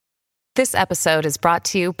This episode is brought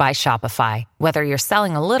to you by Shopify. Whether you're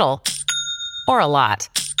selling a little or a lot,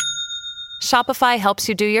 Shopify helps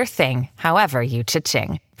you do your thing, however you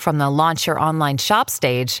cha-ching. From the launch your online shop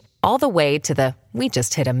stage, all the way to the we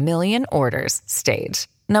just hit 1 million orders stage.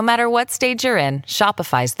 No matter what stage you're in,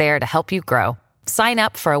 Shopify's there to help you grow. Sign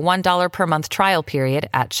up for a $1 per month trial period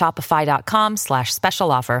at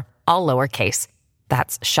shopify.com/special offer, all lowercase.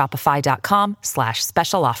 That's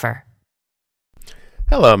shopify.com/special offer.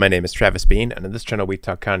 Hello, my name is Travis Bean, and on this channel we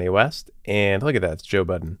talk Kanye West. And look at that, it's Joe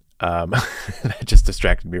Budden. That just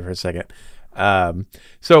distracted me for a second.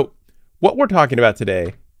 So what we're talking about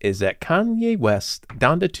today is that Kanye West,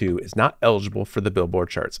 Donda 2, is not eligible for the Billboard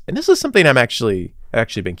charts. And this is something I've actually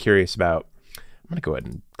been curious about. I'm going to go ahead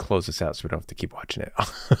and close this out so we don't have to keep watching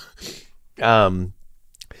it.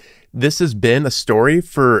 This has been a story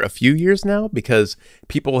for a few years now because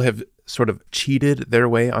people have sort of cheated their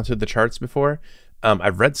way onto the charts before.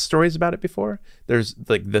 I've read stories about it before. There's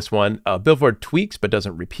like this one, Billboard tweaks but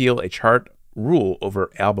doesn't repeal a chart rule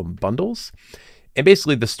over album bundles. And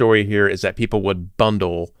basically the story here is that people would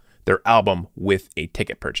bundle their album with a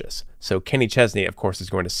ticket purchase. So Kenny Chesney, of course,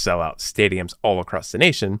 is going to sell out stadiums all across the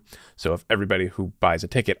nation. So if everybody who buys a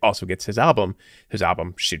ticket also gets his album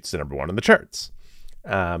shoots the number one on the charts.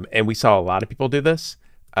 And we saw a lot of people do this.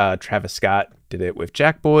 Travis Scott did it with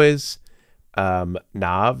Jack Boys. Nav.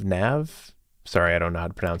 Sorry, I don't know how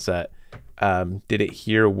to pronounce that. Did it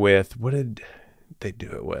here with, what did they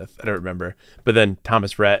do it with? I don't remember. But then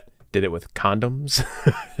Thomas Rhett did it with condoms.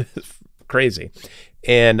 Crazy.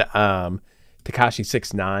 And Tekashi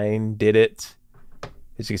 6ix9ine did it,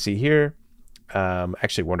 as you can see here.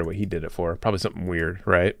 Actually wonder what he did it for. Probably something weird,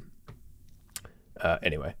 right?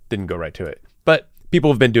 Anyway, didn't go right to it. But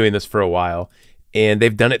people have been doing this for a while. And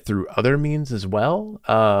they've done it through other means as well,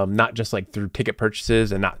 not just like through ticket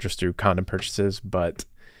purchases and not just through condom purchases, but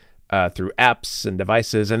through apps and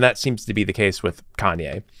devices. And that seems to be the case with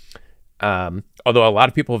Kanye. Although a lot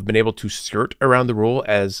of people have been able to skirt around the rule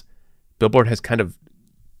as Billboard has kind of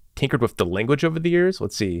tinkered with the language over the years.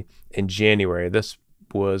 Let's see. In January, this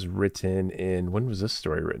was written in, when was this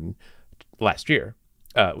story written? Last year,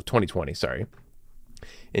 2020, sorry.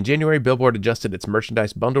 In January, Billboard adjusted its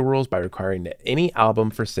merchandise bundle rules by requiring that any item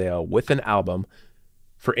for sale with an album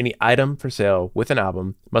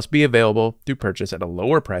must be available through purchase at a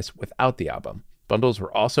lower price without the album. Bundles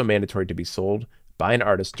were also mandatory to be sold by an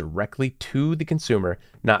artist directly to the consumer,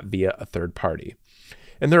 not via a third party.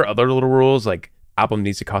 And there are other little rules, like album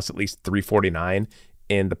needs to cost at least $3.49,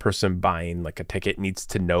 and the person buying like a ticket needs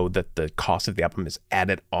to know that the cost of the album is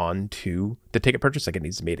added on to the ticket purchase, like it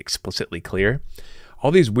needs to be made explicitly clear. All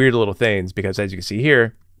these weird little things, because as you can see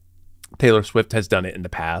here, Taylor Swift has done it in the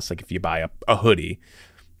past. Like if you buy a hoodie,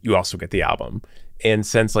 you also get the album. And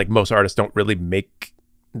since like most artists don't really make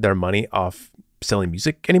their money off selling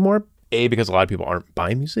music anymore, A, because a lot of people aren't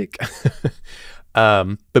buying music,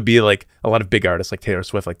 but B, like a lot of big artists like Taylor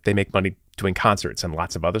Swift, like they make money doing concerts and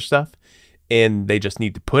lots of other stuff. And they just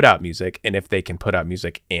need to put out music. And if they can put out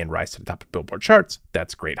music and rise to the top of Billboard charts,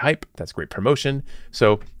 that's great hype. That's great promotion.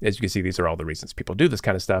 So as you can see, these are all the reasons people do this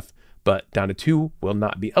kind of stuff. But Donda 2 will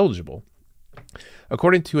not be eligible.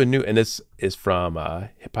 According to and this is from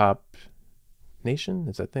Hip Hop Nation.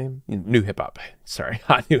 Is that the name? New Hip Hop. Sorry,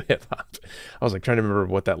 New Hip Hop. I was like trying to remember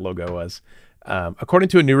what that logo was. According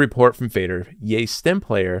to a new report from Fader, Ye's stem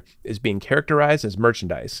player is being characterized as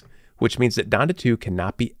merchandise, which means that Donda 2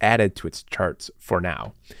 cannot be added to its charts for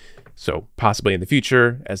now. So possibly in the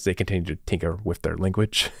future, as they continue to tinker with their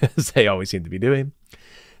language, as they always seem to be doing.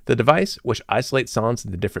 The device, which isolates songs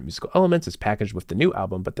into different musical elements, is packaged with the new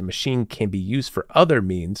album, but the machine can be used for other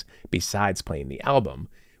means besides playing the album,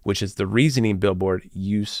 which is the reasoning Billboard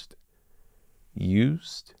Billboard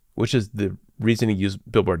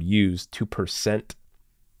used to percent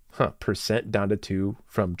Donda 2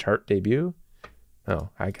 from chart debut. Oh,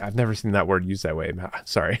 I've never seen that word used that way.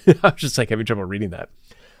 Sorry. I'm just like having trouble reading that.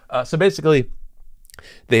 So basically,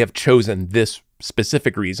 they have chosen this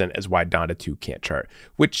specific reason as why Donda 2 can't chart,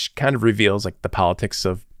 which kind of reveals like the politics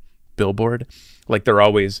of Billboard. Like they're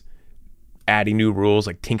always adding new rules,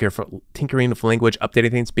 like tinkering with language,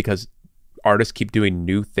 updating things because artists keep doing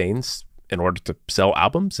new things in order to sell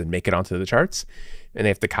albums and make it onto the charts. And they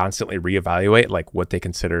have to constantly reevaluate like what they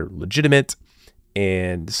consider legitimate.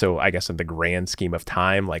 And so I guess in the grand scheme of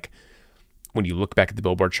time, like when you look back at the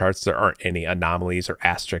Billboard charts, there aren't any anomalies or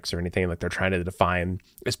asterisks or anything. Like they're trying to define,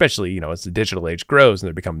 especially, as the digital age grows and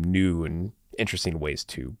there become new and interesting ways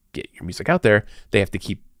to get your music out there, they have to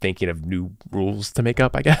keep thinking of new rules to make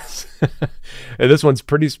up, I guess. And this one's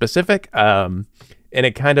pretty specific. And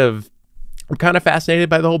I'm kind of fascinated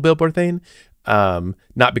by the whole Billboard thing.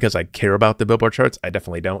 Not because I care about the Billboard charts. I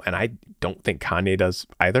definitely don't. And I don't think Kanye does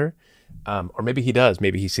either. Or maybe he does.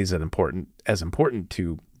 Maybe he sees it as important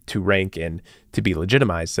to rank and to be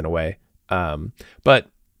legitimized in a way. But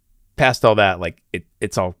past all that, like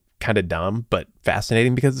it's all kind of dumb, but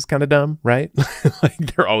fascinating because it's kind of dumb, right? Like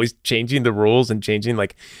they're always changing the rules and changing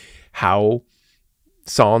like how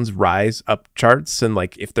songs rise up charts and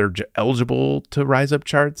like if they're eligible to rise up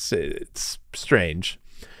charts. It's strange.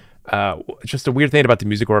 Just a weird thing about the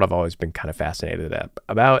music world I've always been kind of fascinated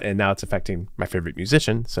about, and now it's affecting my favorite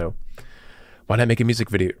musician. So why not make a music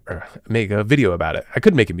video or make a video about it? I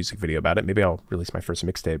could make a music video about it. Maybe I'll release my first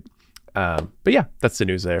mixtape. But yeah, that's the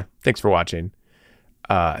news there. Thanks for watching.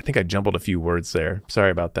 I think I jumbled a few words there.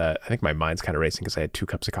 Sorry about that. I think my mind's kind of racing because I had 2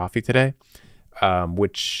 cups of coffee today,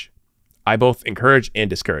 which I both encourage and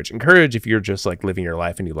discourage. Encourage if you're just like living your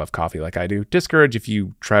life and you love coffee like I do. Discourage if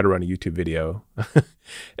you try to run a YouTube video,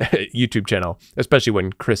 YouTube channel, especially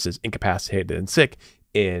when Chris is incapacitated and sick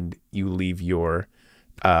and you leave your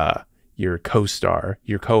co-star,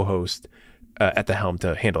 your co-host at the helm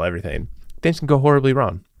to handle everything. Things can go horribly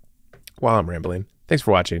wrong. While I'm rambling, thanks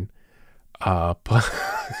for watching.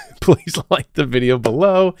 Please like the video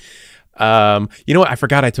below. You know what? I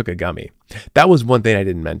forgot I took a gummy. That was one thing I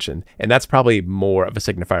didn't mention, and that's probably more of a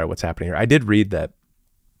signifier of what's happening here. I did read that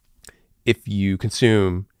if you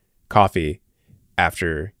consume coffee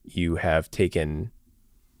after you have taken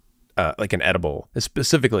like an edible,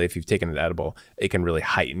 specifically if you've taken an edible, it can really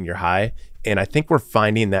heighten your high. And I think we're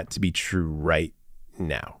finding that to be true right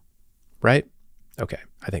now. Right? Okay,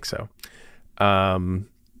 I think so.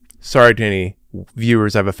 Sorry to any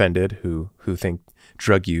viewers I've offended who think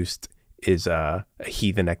drug use is a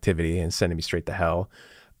heathen activity and sending me straight to hell.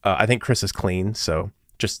 I think Chris is clean, so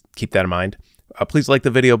just keep that in mind. Please like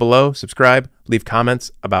the video below, subscribe, leave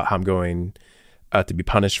comments about how I'm going to be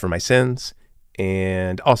punished for my sins,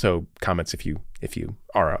 and also comments if you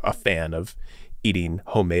are a fan of eating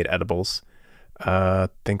homemade edibles.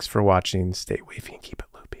 Thanks for watching. Stay wavy and keep it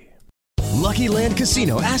loopy. Lucky Land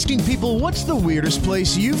Casino, asking people, what's the weirdest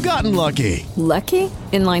place you've gotten lucky? Lucky?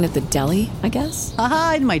 In line at the deli, I guess?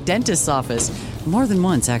 Aha, in my dentist's office. More than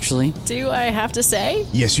once, actually. Do I have to say?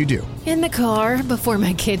 Yes, you do. In the car before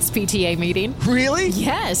my kids' PTA meeting. Really?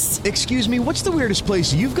 Yes. Excuse me, what's the weirdest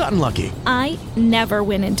place you've gotten lucky? I never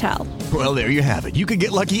win and tell. Well, there you have it. You can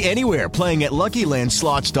get lucky anywhere, playing at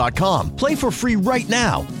LuckyLandSlots.com. Play for free right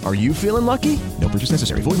now. Are you feeling lucky? No purchase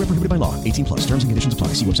necessary. Void where prohibited by law. 18+. Terms and conditions apply.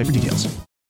 See website for details.